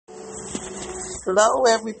Hello,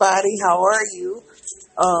 everybody. How are you?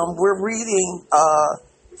 We're reading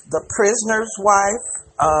The Prisoner's Wife,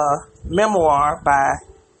 Memoir by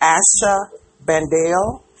Asha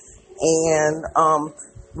Bandel. And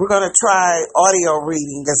we're going to try audio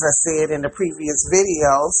reading, as I said in the previous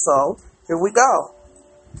video. So here we go.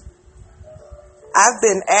 I've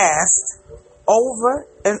been asked over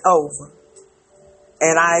and over,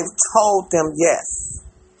 and I've told them yes,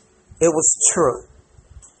 it was true.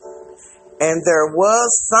 And there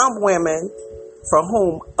was some women for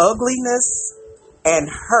whom ugliness and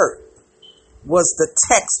hurt was the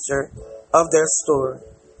texture of their story.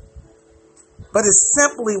 But it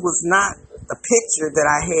simply was not the picture that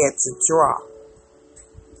I had to draw.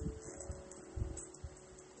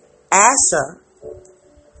 Asha,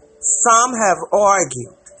 some have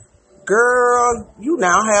argued, girl, you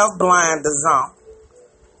now have blinders on.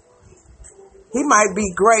 He might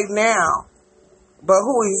be great now, but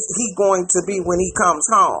who is he going to be when he comes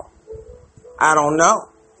home? I don't know,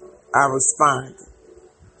 I responded.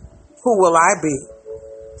 Who will I be?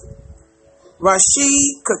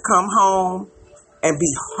 Rashid could come home and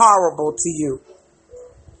be horrible to you.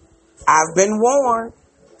 I've been warned.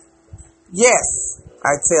 Yes,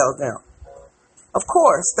 I tell them. Of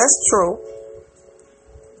course, that's true.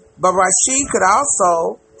 But Rashid could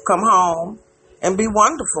also come home and be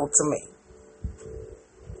wonderful to me.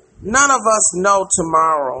 None of us know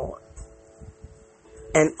tomorrow,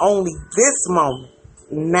 and only this moment,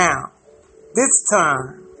 now, this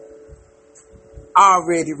time,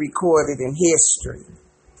 already recorded in history.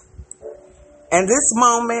 And this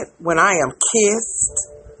moment when I am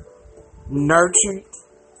kissed, nurtured,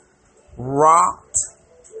 rocked,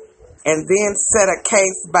 and then set a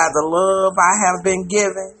case by the love I have been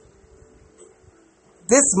given,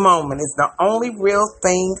 this moment is the only real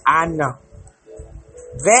thing I know.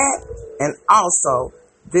 That and also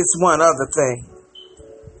this one other thing.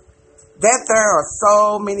 That there are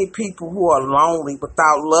so many people who are lonely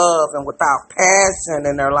without love and without passion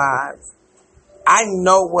in their lives. I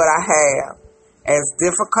know what I have. As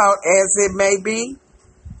difficult as it may be,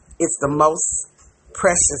 it's the most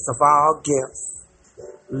precious of all gifts.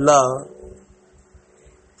 Love.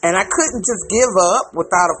 And I couldn't just give up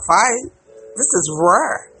without a fight. This is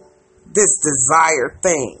rare. This desired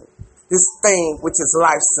thing. This thing which is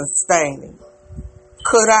life-sustaining.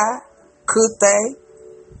 Could I? Could they?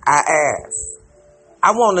 I ask.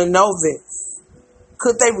 I want to know this.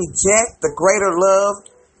 Could they reject the greater love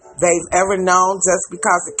they've ever known just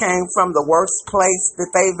because it came from the worst place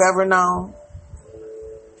that they've ever known?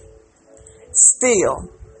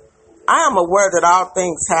 Still, I am aware that all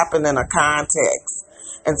things happen in a context.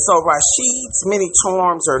 And so Rashid's many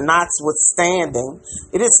charms or notwithstanding,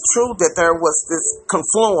 it is true that there was this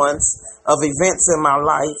confluence of events in my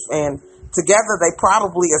life, and together they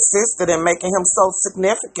probably assisted in making him so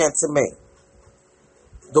significant to me.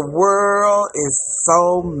 The world is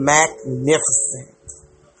so magnificent.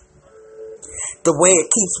 The way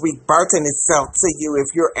it keeps rebirthing itself to you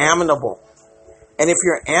if you're amenable. And if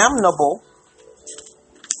you're amenable,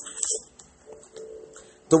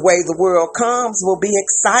 the way the world comes will be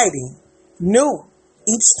exciting, new,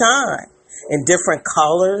 each time, in different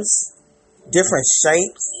colors, different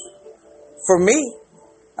shapes. For me,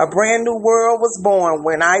 a brand new world was born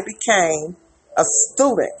when I became a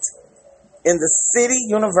student in the City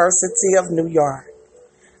University of New York.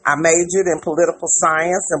 I majored in political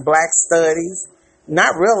science and black studies,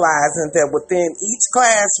 not realizing that within each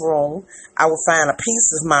classroom, I would find a piece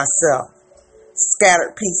of myself.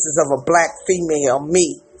 Scattered pieces of a black female,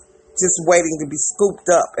 me, just waiting to be scooped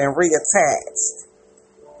up and reattached.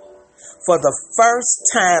 For the first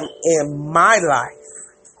time in my life,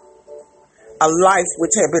 a life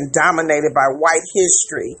which had been dominated by white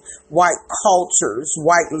history, white cultures,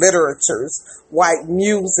 white literatures, white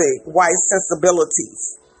music, white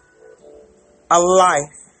sensibilities. A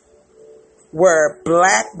life where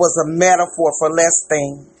black was a metaphor for less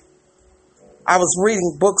things. I was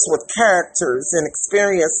reading books with characters and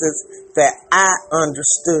experiences that I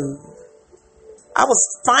understood. I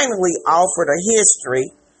was finally offered a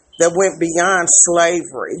history that went beyond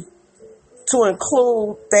slavery to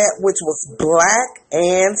include that which was black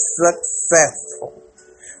and successful,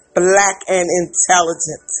 black and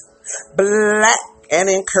intelligent, black and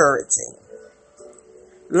encouraging.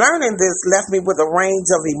 Learning this left me with a range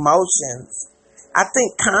of emotions, I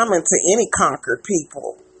think common to any conquered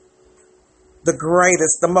people. The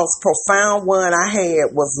greatest, the most profound one I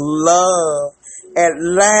had was love at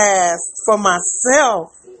last for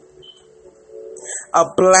myself. A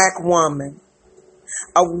black woman,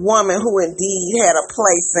 a woman who indeed had a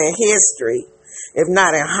place in history, if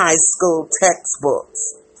not in high school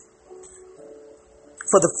textbooks.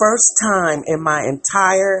 For the first time in my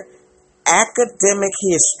entire academic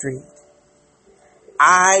history,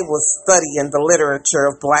 I was studying the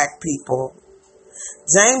literature of Black people.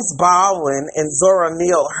 James Baldwin and Zora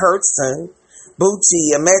Neale Hurston,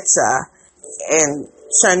 Buchi Emecha, and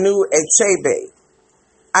Chanu Achebe.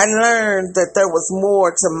 I learned that there was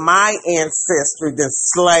more to my ancestry than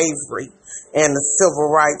slavery and the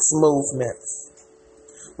civil rights movements,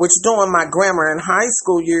 which during my grammar and high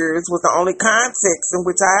school years was the only context in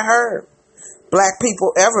which I heard Black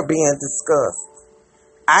people ever being discussed.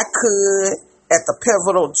 I could, at the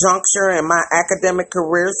pivotal juncture in my academic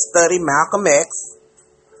career, study Malcolm X,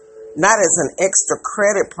 not as an extra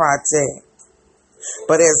credit project,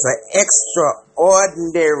 but as an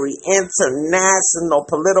extraordinary international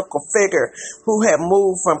political figure who had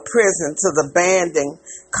moved from prison to the Banding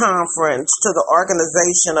Conference to the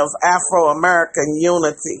Organization of Afro-American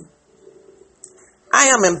Unity.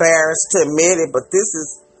 I am embarrassed to admit it, but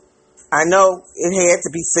I know it had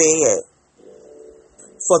to be said.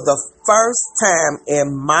 For the first time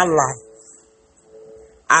in my life,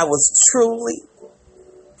 I was truly,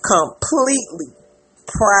 completely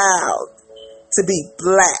proud to be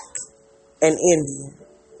Black and Indian.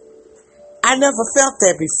 I never felt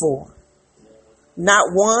that before. Not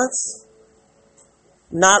once,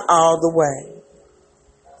 not all the way.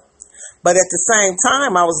 But at the same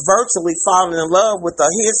time, I was virtually falling in love with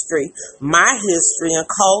my history and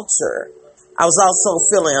culture. I was also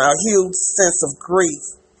feeling a huge sense of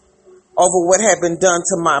grief over what had been done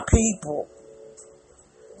to my people,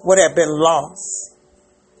 what had been lost,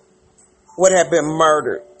 what had been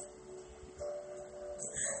murdered.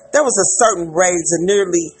 There was a certain rage, a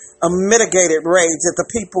nearly unmitigated rage at the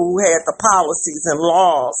people who had the policies and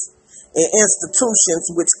laws and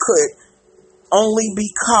institutions which could only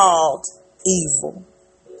be called evil.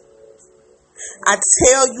 I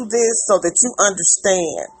tell you this so that you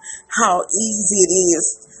understand how easy it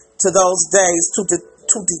is to those days to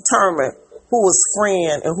determine who was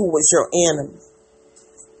friend and who was your enemy.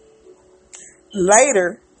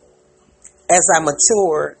 Later, as I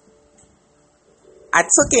matured, I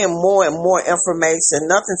took in more and more information.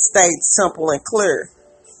 Nothing stayed simple and clear,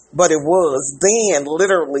 but it was then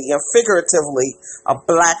literally and figuratively a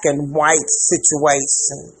black and white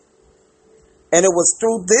situation. And it was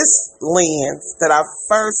through this lens that I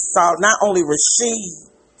first saw not only Rashid,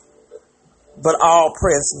 but all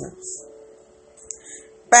prisoners.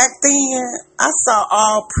 Back then, I saw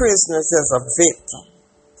all prisoners as a victim.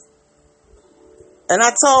 And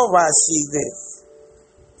I told Rashid this.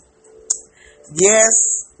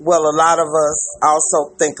 Yes, well, a lot of us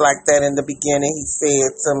also think like that in the beginning, he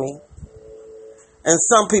said to me. And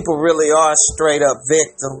some people really are straight up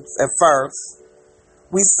victims at first.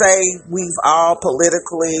 We say we all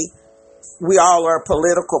are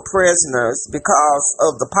political prisoners because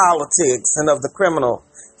of the politics and of the criminal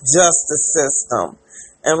justice system.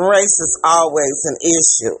 And race is always an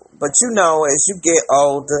issue. But you know, as you get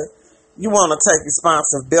older, you want to take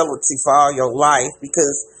responsibility for all your life,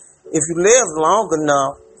 because if you live long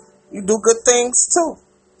enough, you do good things too.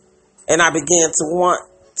 And I began to want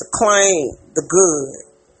to claim the good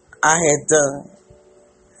I had done.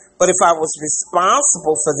 But if I was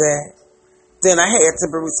responsible for that, then I had to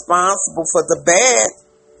be responsible for the bad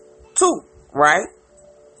too, right?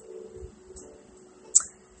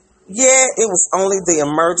 Yeah, it was only the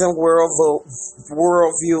emergent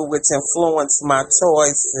worldview which influenced my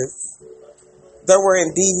choices. There were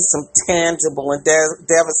indeed some tangible and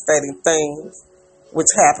devastating things which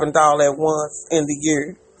happened all at once in the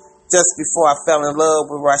year just before I fell in love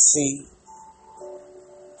with Rashid.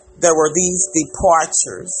 There were these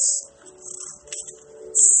departures.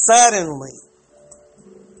 Suddenly,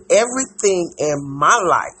 everything in my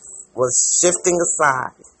life was shifting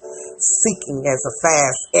aside, seeking as a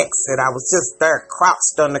fast exit. I was just there,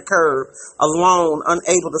 crouched on the curb, alone,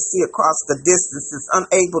 unable to see across the distances,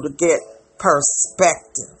 unable to get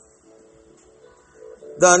perspective.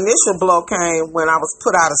 The initial blow came when I was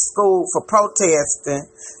put out of school for protesting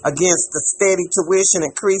against the steady tuition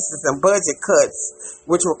increases and budget cuts,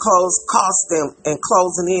 which were costing and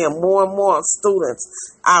closing in more and more students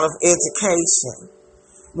out of education.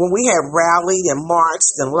 When we had rallied and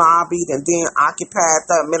marched and lobbied and then occupied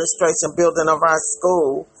the administration building of our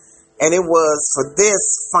school, and it was for this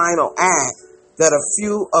final act that a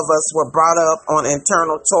few of us were brought up on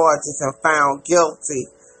internal charges and found guilty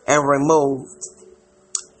and removed.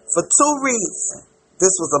 For two reasons,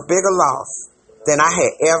 this was a bigger loss than I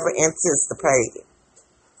had ever anticipated.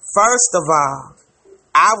 First of all,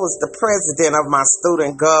 I was the president of my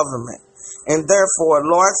student government and therefore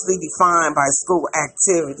largely defined by school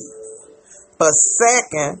activities. But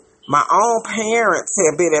second, My own parents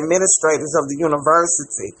had been administrators of the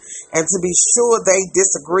university, and to be sure they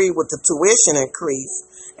disagreed with the tuition increase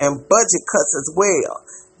and budget cuts as well.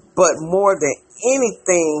 But more than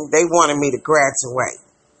anything, they wanted me to graduate.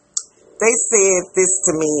 They said this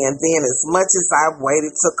to me, and then as much as I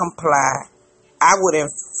waited to comply, I would in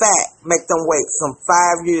fact make them wait some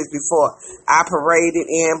 5 years before I paraded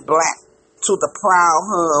in black to the proud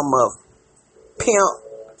hum of pimp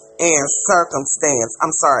and circumstance.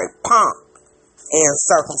 I'm sorry, pomp and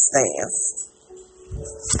circumstance.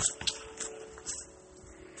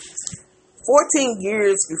 14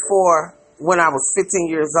 years before, when I was 15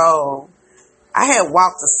 years old, I had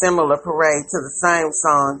walked a similar parade to the same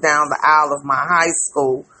song down the aisle of my high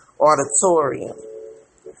school auditorium.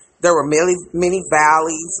 There were many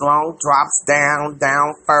valleys, long drops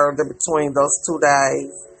down further between those 2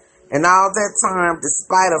 days. And all that time,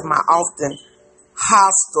 despite of my often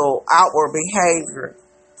hostile outward behavior,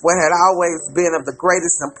 what had always been of the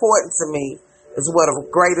greatest importance to me is what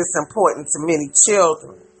of greatest importance to many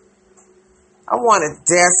children. I wanted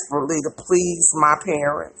desperately to please my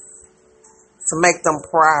parents, to make them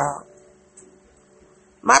proud.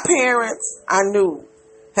 My parents, I knew,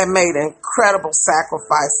 had made incredible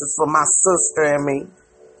sacrifices for my sister and me,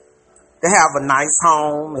 to have a nice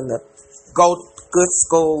home and to go to good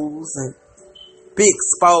schools and be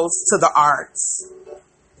exposed to the arts.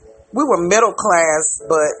 We were middle class,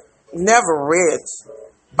 but never rich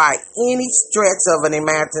by any stretch of an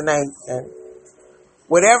imagination.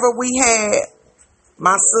 Whatever we had,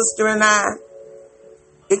 my sister and I,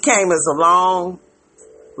 it came as a long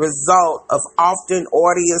result of often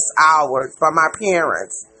arduous hours by my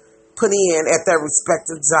parents put in at their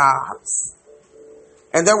respective jobs.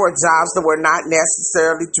 And there were jobs that were not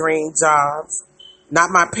necessarily dream jobs, not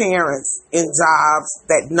my parents in jobs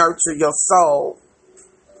that nurture your soul.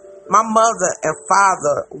 My mother and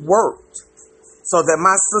father worked so that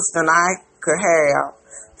my sister and I could have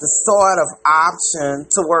the sort of option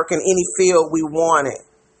to work in any field we wanted.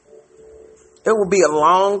 It would be a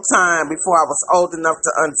long time before I was old enough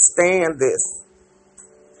to understand this.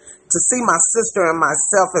 To see my sister and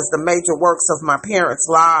myself as the major works of my parents'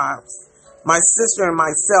 lives, my sister and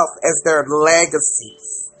myself as their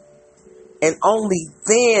legacies. And only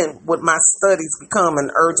then would my studies become an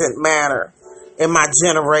urgent matter in my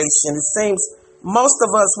generation. It seems most of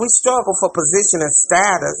us, we struggle for position and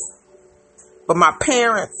status. But my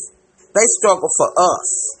parents, they struggle for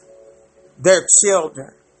us, their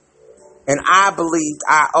children. And I believed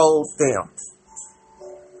I owed them.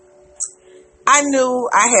 I knew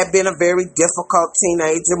I had been a very difficult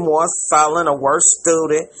teenager, more sullen, a worse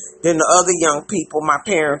student than the other young people my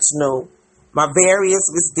parents knew. My various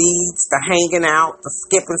misdeeds, the hanging out, the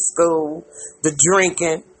skipping school, the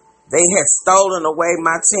drinking, they had stolen away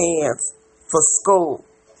my chance for school.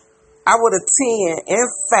 I would attend. In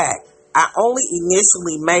fact, I only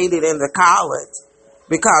initially made it into college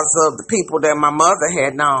because of the people that my mother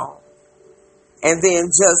had known. And then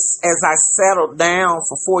just as I settled down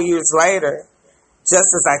for 4 years later, just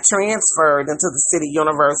as I transferred into the city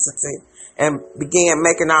university and began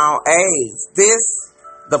making all A's,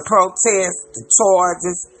 the protest, the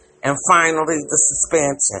charges, and finally the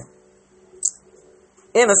suspension.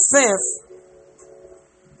 In a sense,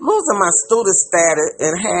 losing my student status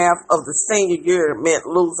in half of the senior year meant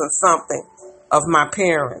losing something of my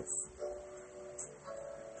parents.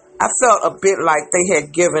 I felt a bit like they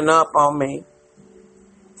had given up on me.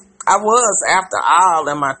 I was, after all,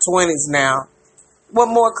 in my 20s now. What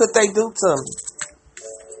more could they do to me?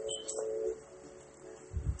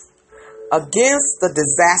 Against the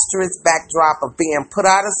disastrous backdrop of being put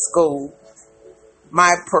out of school,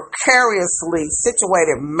 my precariously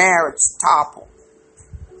situated marriage toppled.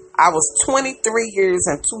 I was 23 years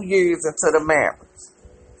and 2 years into the marriage.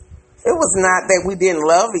 It was not that we didn't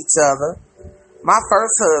love each other. My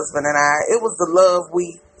first husband and I, it was the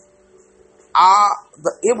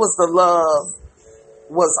love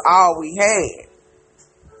was all we had.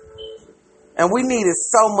 And we needed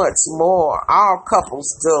so much more. All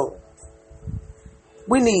couples do.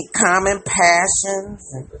 We need common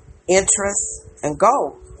passions and interests and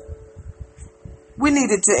goals. We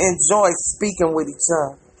needed to enjoy speaking with each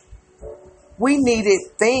other. We needed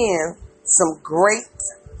then some great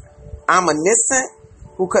omniscient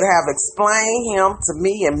who could have explained him to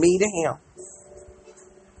me and me to him.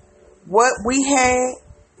 What we had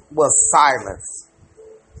was silence.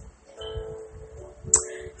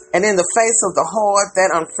 And in the face of the hard,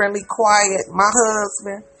 that unfriendly quiet, my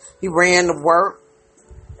husband, he ran to work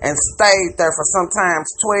and stayed there for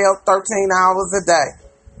sometimes 12, 13 hours a day.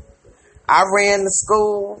 I ran to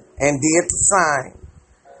school and did the same.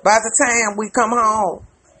 By the time we come home,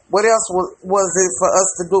 What else was it for us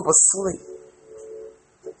to do but sleep?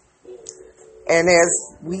 And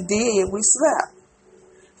as we did, we slept.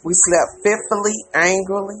 We slept fitfully,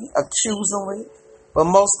 angrily, accusingly, but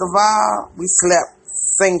most of all, we slept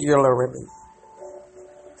singularly.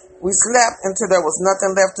 We slept until there was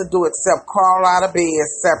nothing left to do except crawl out of bed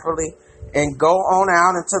separately and go on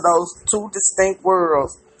out into those two distinct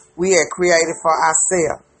worlds we had created for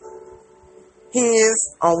ourselves.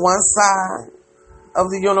 His on one side of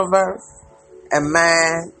the universe and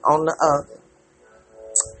mine on the other.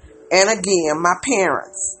 And again, my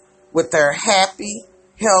parents, with their happy,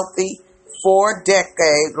 healthy,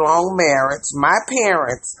 4-decade-long marriage, my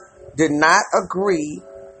parents did not agree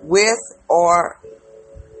with or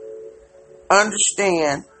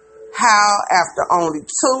understand how after only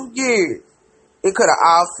 2 years it could have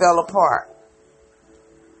all fell apart.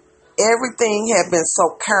 Everything had been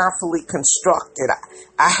so carefully constructed.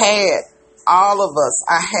 I had all of us.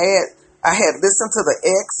 I had listened to the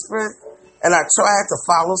expert, and I tried to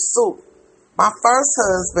follow suit. My first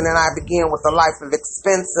husband and I began with a life of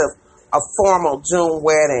expensive, a formal June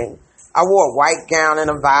wedding. I wore a white gown and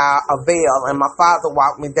a veil, and my father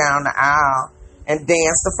walked me down the aisle and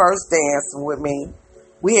danced the first dance with me.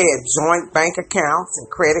 We had joint bank accounts and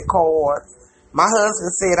credit cards. My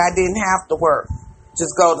husband said I didn't have to work,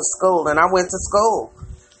 just go to school, and I went to school.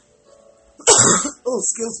 Oh,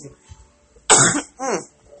 excuse me.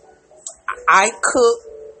 I cooked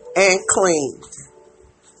and cleaned.